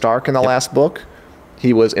betrayed Ned Stark in the last book.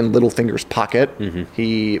 He was in Littlefinger's pocket. Mm-hmm.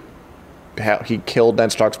 He killed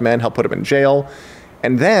Ned Stark's men, helped put him in jail.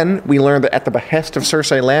 And then we learned that at the behest of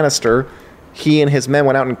Cersei Lannister, he and his men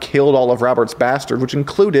went out and killed all of Robert's bastards, which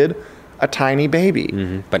included a tiny baby.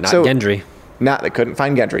 Mm-hmm. But not Gendry. They couldn't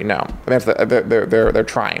find Gendry, no. They're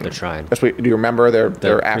trying. They're trying. Do you remember?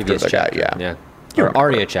 They're after the chapter, guy. Yeah. Or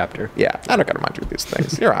Arya chapter. Yeah. I don't got to remind you of these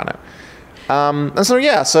things. You're on it.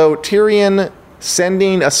 So Tyrion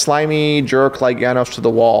sending a slimy jerk like Janos to the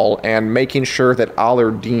wall and making sure that Aller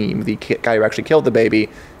Deem, the guy who actually killed the baby,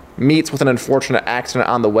 meets with an unfortunate accident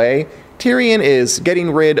on the way. Tyrion is getting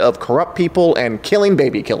rid of corrupt people and killing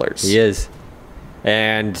baby killers. He is.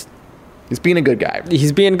 And he's being a good guy.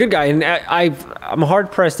 He's being a good guy. And I'm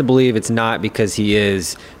hard-pressed to believe it's not because he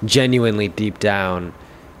is genuinely deep down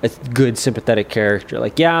a good, sympathetic character.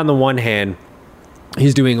 Like, yeah, on the one hand,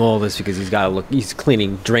 he's doing all this because he's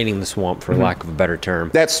draining the swamp, for lack of a better term.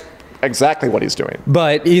 That's exactly what he's doing.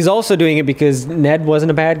 But he's also doing it because Ned wasn't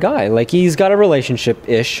a bad guy. Like, he's got a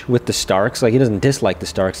relationship-ish with the Starks. Like, he doesn't dislike the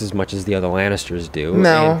Starks as much as the other Lannisters do.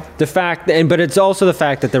 No. But it's also the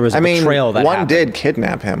fact that there was a betrayal that happened. One did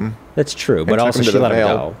kidnap him. That's true, but also she let him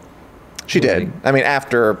go. She did. I mean,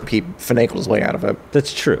 after he finagled his way out of it.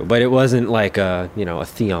 That's true, but it wasn't like a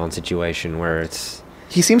Theon situation where it's...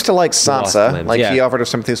 He seems to like Sansa. He offered her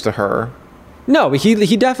sympathies to her. No, but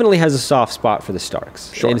he definitely has a soft spot for the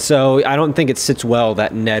Starks. Sure. And so I don't think it sits well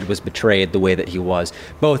that Ned was betrayed the way that he was,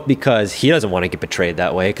 both because he doesn't want to get betrayed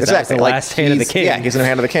that way, because that's the last hand of the king. Yeah, he's in the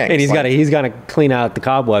hand of the king. And he's got to clean out the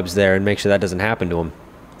cobwebs there and make sure that doesn't happen to him.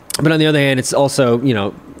 But on the other hand, it's also,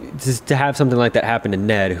 just to have something like that happen to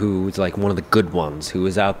Ned, who's like one of the good ones, who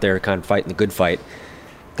is out there kind of fighting the good fight,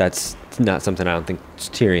 that's not something I don't think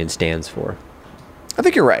Tyrion stands for. I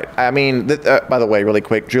think you're right. I mean, by the way, really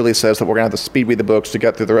quick, Julie says that we're going to have to speed read the books to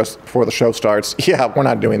get through the rest before the show starts. Yeah, we're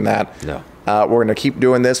not doing that. No. We're going to keep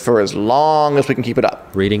doing this for as long as we can keep it up.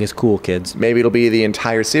 Reading is cool, kids. Maybe it'll be the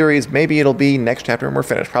entire series. Maybe it'll be next chapter and we're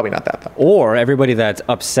finished. Probably not that, though. Or everybody that's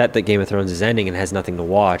upset that Game of Thrones is ending and has nothing to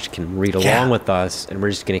watch can read along with us, and we're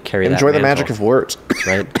just going to carry that Enjoy the magic of words.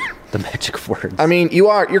 Right? The magic of words. I mean,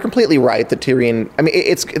 you're completely right that Tyrion... I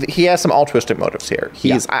mean, he has some altruistic motives here.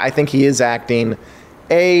 I think he is acting...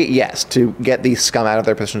 yes, to get these scum out of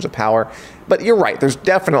their positions of power. But you're right, there's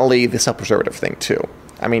definitely the self-preservative thing, too.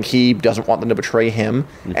 I mean, he doesn't want them to betray him,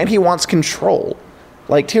 and he wants control.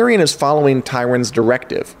 Like, Tyrion is following Tywin's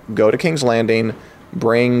directive. Go to King's Landing,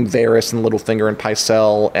 bring Varys and Littlefinger and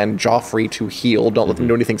Pycelle and Joffrey to heel. Don't let them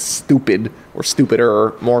do anything stupid or stupider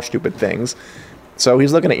or more stupid things. So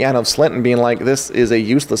he's looking at Janos Slint and being like, this is a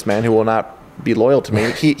useless man who will not be loyal to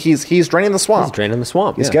me. He's draining the swamp. He's draining the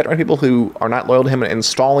swamp. He's getting rid of people who are not loyal to him and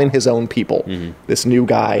installing his own people. This new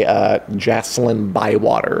guy, Jocelyn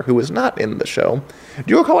Bywater, who is not in the show.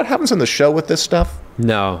 Do you recall what happens in the show with this stuff?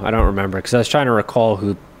 No, I don't remember because I was trying to recall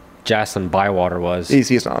who Jocelyn Bywater was.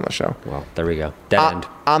 He's not on the show. Well, there we go. Dead end.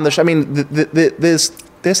 On the show, I mean,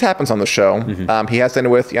 this happens on the show. He has dinner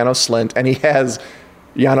with Janos Slint, and he has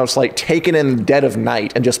Janos like taken in dead of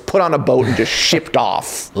night and just put on a boat and just shipped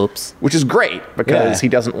off. Oops. Which is great because he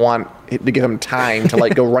doesn't want it to give him time to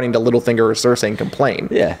like go running to Littlefinger or Cersei and complain.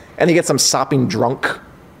 Yeah. And he gets them sopping drunk,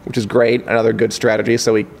 which is great. Another good strategy,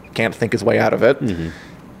 so he can't think his way out of it.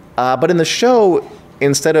 But in the show,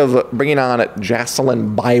 instead of bringing on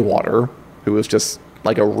Jocelyn Bywater, who is just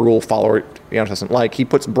like a rule follower Janos doesn't like, he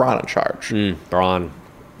puts Bronn in charge. Bronn.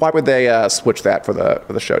 Why would they switch that for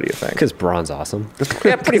the show, do you think? Because Bronn's awesome.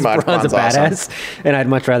 Yeah, pretty much. Bronn's a badass. Awesome. And I'd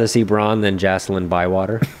much rather see Bronn than Jocelyn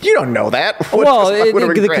Bywater. You don't know that.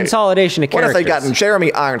 The consolidation of What characters. if they gotten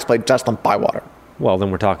Jeremy Irons played Jocelyn Bywater? Well, then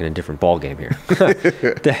we're talking a different ballgame here.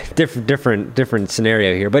 different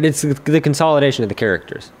scenario here. But it's the consolidation of the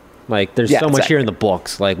characters. Like, there's so much here in the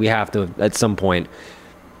books. Like, we have to, at some point,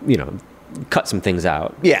 cut some things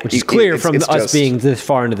out. Yeah. Which is clear from us being this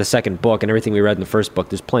far into the second book and everything we read in the first book.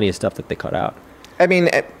 There's plenty of stuff that they cut out. I mean,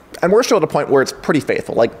 and we're still at a point where it's pretty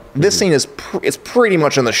faithful. Like, this scene is it's pretty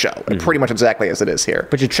much in the show. And pretty much exactly as it is here.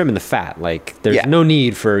 But you're trimming the fat. Like, there's no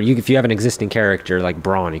need for, if you have an existing character like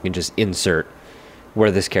Bronn, you can just insert where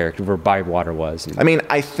Bywater was. I mean,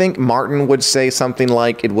 I think Martin would say something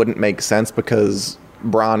like it wouldn't make sense because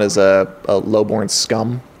Bronn is a lowborn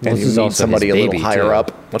scum, and you need somebody a little higher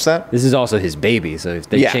up. What's that? This is also his baby, so if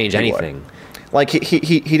they change anything, like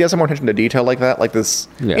he does have more attention to detail like that. Like this,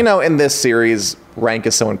 in this series, rank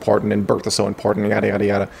is so important and birth is so important, yada yada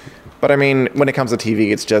yada. But I mean, when it comes to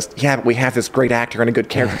TV, it's just but we have this great actor and a good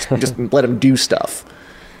character, just let him do stuff.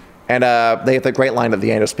 And they have the great line at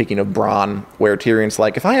the end of speaking of Bronn, where Tyrion's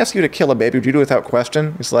like, "If I ask you to kill a baby, would you do it without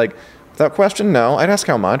question?" He's like, "Without question, no. I'd ask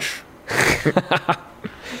how much."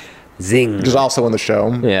 Zing. Which is also in the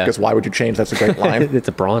show. Yeah. Because why would you change? That's a great line. It's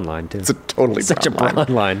a Bronn line, too. It's a totally such a Bronn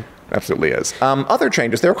line. Absolutely is. Other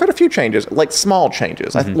changes. There are quite a few changes, like small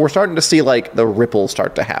changes. We're starting to see like the ripples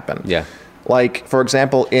start to happen. Yeah. Like, for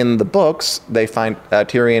example, in the books, they find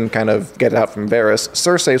Tyrion kind of get out from Varys.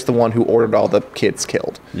 Cersei's the one who ordered all the kids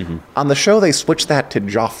killed. On the show, they switched that to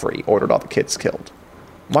Joffrey ordered all the kids killed.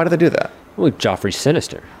 Why do they do that? Well, Joffrey's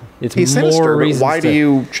sinister. He's sinister, but why do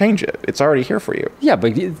you change it? It's already here for you. Yeah,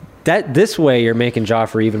 but this way you're making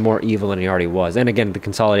Joffrey even more evil than he already was. And again, the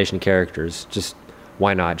consolidation of characters, just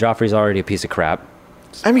why not? Joffrey's already a piece of crap.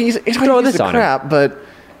 I mean, he's already a piece of crap, but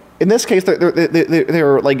in this case,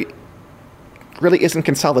 they're like, really isn't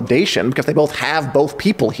consolidation because they both have both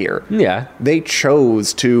people here. Yeah. They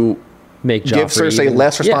chose to give Cersei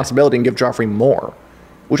less responsibility and give Joffrey more.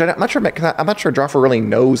 Which I'm not sure Joffrey really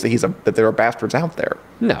knows that there are bastards out there.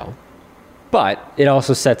 No. But it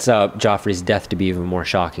also sets up Joffrey's death to be even more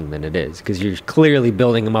shocking than it is, because you're clearly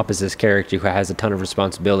building him up as this character who has a ton of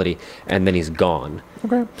responsibility, and then he's gone.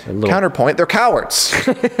 Okay. Counterpoint, they're cowards.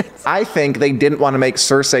 I think they didn't want to make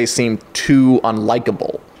Cersei seem too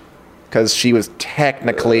unlikable, because she was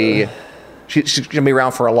technically... She's going to be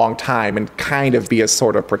around for a long time and kind of be a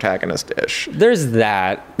sort of protagonist-ish. There's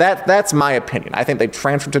that. That's my opinion. I think they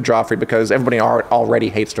transferred to Joffrey because everybody already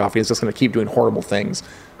hates Joffrey. He's just going to keep doing horrible things.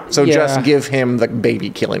 So just give him the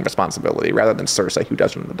baby-killing responsibility rather than Cersei, who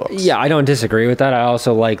does it in the books. Yeah, I don't disagree with that. I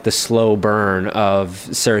also like the slow burn of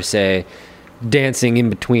Cersei dancing in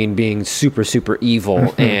between being super, super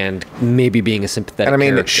evil and maybe being a sympathetic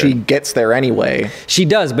character. She gets there anyway. She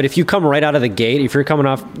does, but if you come right out of the gate, if you're coming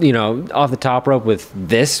off the top rope with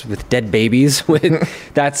dead babies,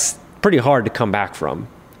 that's pretty hard to come back from.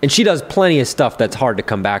 And she does plenty of stuff that's hard to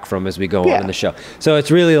come back from as we go on in the show. So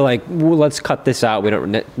it's really like, let's cut this out. We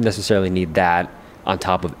don't necessarily need that on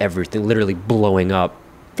top of everything, literally blowing up.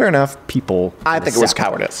 Fair enough. People. I think it was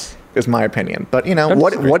cowardice, is my opinion. But,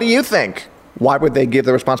 what do you think? Why would they give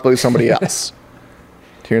the responsibility to somebody else?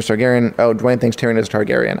 Tyrion's Targaryen. Oh, Dwayne thinks Tyrion is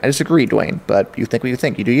Targaryen. I disagree, Dwayne, but you think what you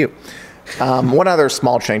think. You do you. One other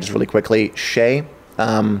small change really quickly. Shae.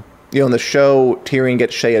 In the show, Tyrion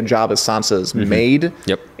gets Shae a job as Sansa's maid.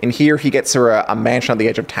 Yep. And here he gets her a mansion on the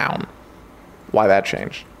edge of town. Why that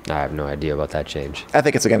change? I have no idea about that change. I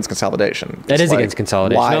think it's against consolidation. That is against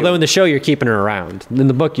consolidation. Why? Although in the show, you're keeping her around. In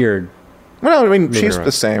the book, you're... Well, she's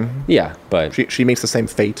the same. Yeah, but... She meets the same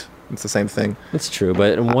fate. It's the same thing. That's true,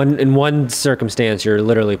 but in one circumstance, you're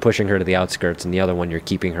literally pushing her to the outskirts, and the other one, you're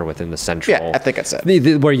keeping her within the central. Yeah, I think that's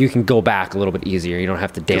it. Where you can go back a little bit easier. You don't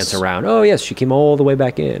have to dance around. Oh, yes, she came all the way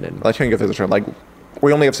back in. And Like,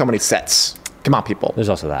 we only have so many sets. Come on, people. there's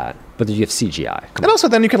also that. But you have CGI. And also,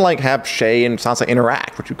 then you can, like, have Shay and Sansa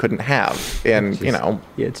interact, which you couldn't have in, Yeah,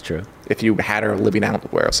 it's true. if you had her living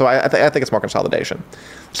elsewhere. So I think it's more consolidation.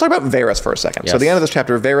 Let's talk about Varys for a second. So at the Yes. end of this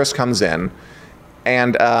chapter, Varys comes in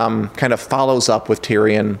and kind of follows up with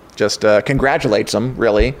Tyrion, just congratulates him,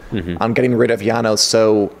 really, on getting rid of Janos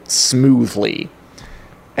so smoothly.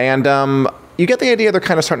 And you get the idea they're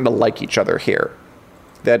kind of starting to like each other here.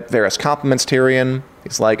 That Varys compliments Tyrion.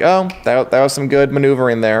 He's like, oh, that was some good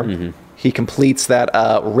maneuvering there. He completes that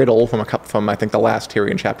riddle from I think the last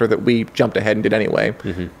Tyrion chapter that we jumped ahead and did anyway.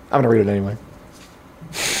 I'm gonna read it anyway.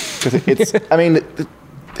 'Cause it's I mean,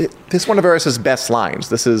 this is one of Varys' best lines.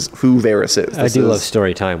 This is who Varys is. I do love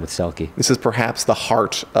story time with Selcke. This is perhaps the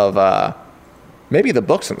heart of maybe the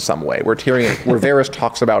books in some way, where Varys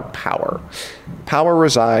talks about power. Power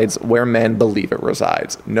resides where men believe it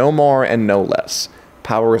resides, no more and no less.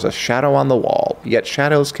 Power is a shadow on the wall, yet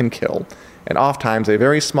shadows can kill, and oftentimes a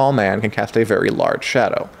very small man can cast a very large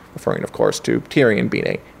shadow, referring, of course, to Tyrion being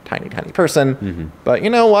a tiny, tiny person. But you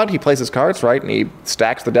know what? He plays his cards right, and he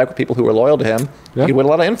stacks the deck with people who are loyal to him. Yeah. He can win a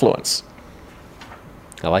lot of influence.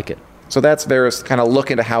 I like it. So that's Varys kind of look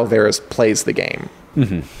into how Varys plays the game,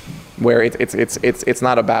 where it's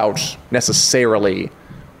not about necessarily,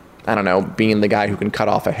 I don't know, being the guy who can cut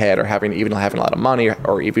off a head or having a lot of money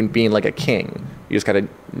or even being like a king. You just got to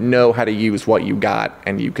know how to use what you got,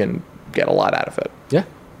 and you can get a lot out of it. Yeah.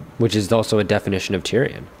 Which is also a definition of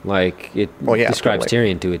Tyrion. Like, it describes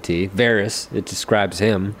totally. Tyrion to a T. Varys, it describes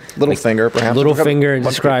him. Littlefinger, perhaps. Littlefinger Bunch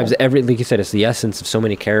of describes people. like you said, it's the essence of so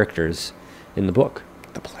many characters in the book.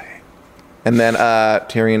 The play. And then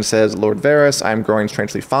Tyrion says, Lord Varys, I'm growing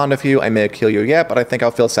strangely fond of you. I may kill you yet, but I think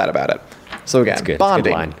I'll feel sad about it. So again, good.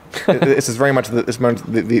 bonding. It's a good This is very much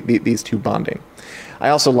these two bonding. I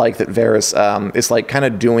also like that Varys is like kind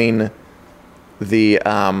of doing the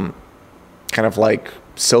kind of like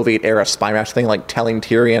Soviet era spy master thing, like telling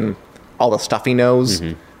Tyrion all the stuff he knows.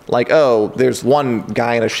 Like, oh, there's one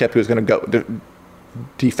guy in a ship who's going to go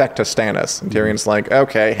defect to Stannis. And Tyrion's like,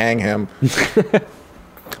 okay, hang him.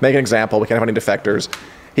 Make an example. We can't have any defectors.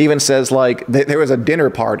 He even says, like, there was a dinner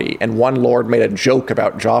party and one lord made a joke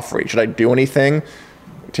about Joffrey. Should I do anything?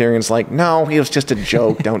 Tyrion's like, no, he was just a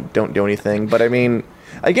joke. Don't do anything. But I mean,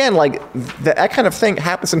 again, like, that kind of thing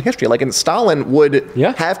happens in history. Like, and Stalin would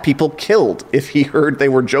have people killed if he heard they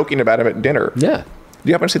were joking about him at dinner. Yeah. Do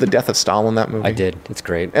you happen to see The Death of Stalin, that movie? I did. It's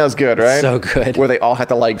great. It was good, right? So good. Where they all had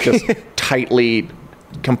to, like, just tightly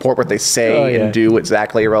comport what they say and do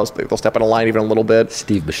exactly, or else they'll step on a line even a little bit.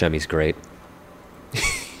 Steve Buscemi's great.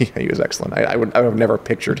 Yeah, he was excellent. I would have never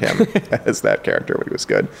pictured him as that character, but he was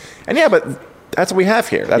good. And yeah, but that's what we have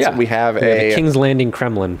here. That's what we have. A King's Landing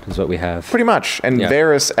Kremlin is what we have. Pretty much. And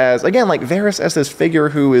Varys as this figure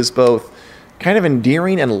who is both kind of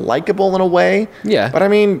endearing and likable in a way. Yeah. But I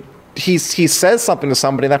mean, he says something to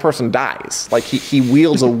somebody and that person dies. Like he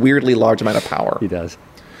wields a weirdly large amount of power. He does.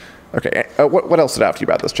 Okay. What else stood out to you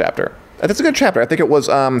about this chapter? It's a good chapter. I think it was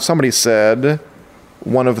somebody said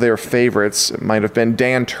one of their favorites might have been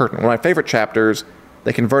Dan Turton. One of my favorite chapters.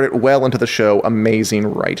 They converted well into the show.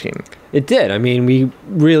 Amazing writing. It did. I mean, we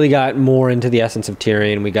really got more into the essence of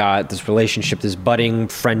Tyrion. We got this relationship, this budding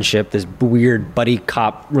friendship, this weird buddy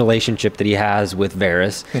cop relationship that he has with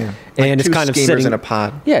Varys. Yeah. And like it's kind of schemers sitting in a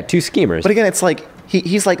pod. Yeah, two schemers. But again, it's like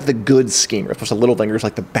he's like the good schemer. Of Littlefinger's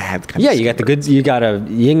like the bad kind of schemer. You got the good, you got a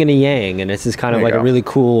yin and a yang, and it's this kind of like a really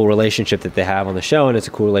cool relationship that they have on the show, and it's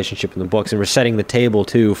a cool relationship in the books. And we're setting the table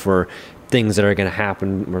too for things that are going to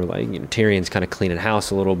happen. Where like Tyrion's kind of cleaning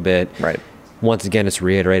house a little bit. Right. Once again, it's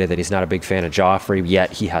reiterated that he's not a big fan of Joffrey,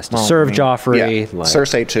 yet he has to serve Joffrey. Yeah. Like,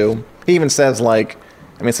 Cersei too. He even says like,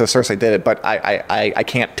 I mean, so Cersei did it, but I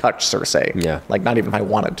can't touch Cersei. Yeah. Like not even if I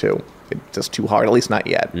wanted to. It's just too hard. At least not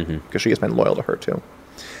yet, because she has been loyal to her too.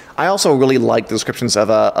 I also really like the descriptions of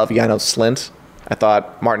Janos Slint. I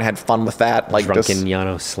thought Martin had fun with that. Like drunken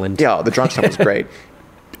Janos Slint. Yeah, the drunk stuff was great.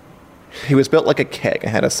 He was built like a keg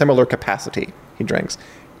and had a similar capacity. He drinks.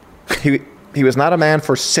 He was not a man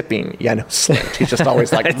for sipping Janos Slint. He's just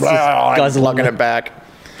always like lugging it back.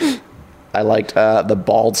 I liked the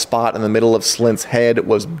bald spot in the middle of Slint's head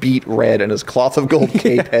was beet red, and his cloth of gold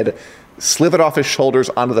cape had slithered off his shoulders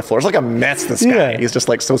onto the floor. It's like a mess, this guy. He's just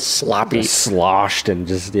like so sloppy. Just sloshed and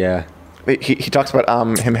just, He talks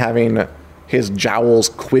about him having his jowls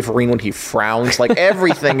quivering when he frowns. Like,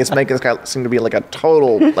 everything is making this guy seem to be like a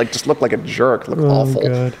total, like, just look like a jerk, look awful.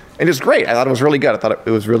 God. And it's great. I thought it was really good. I thought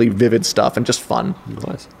it was really vivid stuff and just fun. It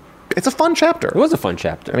was. It's a fun chapter. It was a fun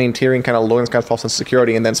chapter. I mean, Tyrion kind of lowering this guy's false sense of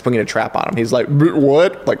security and then springing a trap on him. He's like,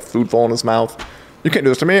 what? Like, food fall in his mouth. You can't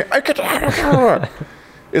do this to me. I can't.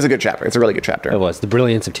 It's a good chapter. It's a really good chapter. It was. The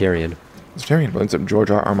brilliance of Tyrion. It's Tyrion, but it's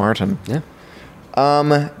George R. Martin. Yeah.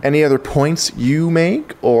 Any other points you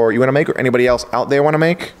make or you want to make or anybody else out there want to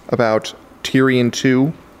make about Tyrion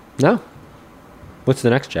 2? No. What's the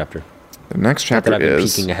next chapter? The next chapter Not that I've been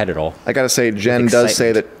is... peeking ahead at all. I gotta say, Jen does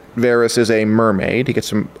say that Varys is a mermaid. He gets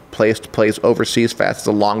from place to place overseas fast. It's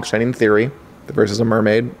a long-standing theory that Varys is a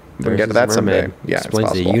mermaid. We can get to that someday. Yeah, it's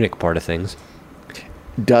explains the possible. eunuch part of things.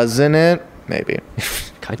 Doesn't it? Maybe.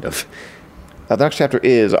 Kind of. The next chapter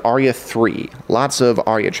is Arya 3. Lots of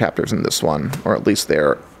Arya chapters in this one, or at least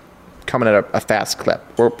they're coming at a fast clip.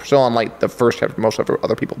 We're still on like the first chapter for most of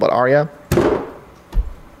other people, but Arya,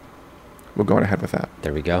 we're going ahead with that.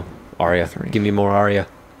 There we go. Arya. 3. Give me more Arya.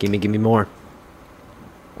 Give me more.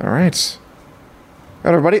 All right.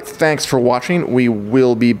 All right, everybody. Thanks for watching. We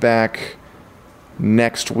will be back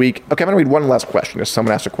next week. Okay, I'm going to read one last question. If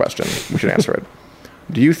someone asked a question, we should answer it.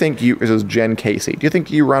 Do you think this is Jen Casey. Do you think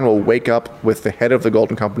Euron will wake up with the head of the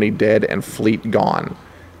Golden Company dead and fleet gone?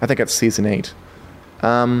 I think it's season 8.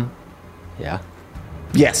 Yeah.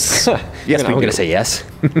 Yes. Yes, I'm going to say yes.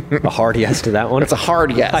 A hard yes to that one. It's a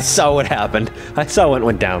hard yes. I saw what happened. I saw what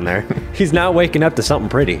went down there. He's not waking up to something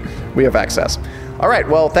pretty. We have access. All right.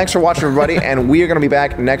 Well, thanks for watching, everybody. And we are going to be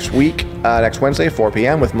back next week, next Wednesday, 4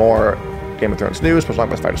 p.m. with more Game of Thrones news, plus Long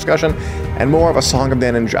Fire discussion, and more of A Song of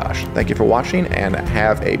Dan and Josh. Thank you for watching, and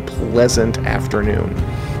have a pleasant afternoon.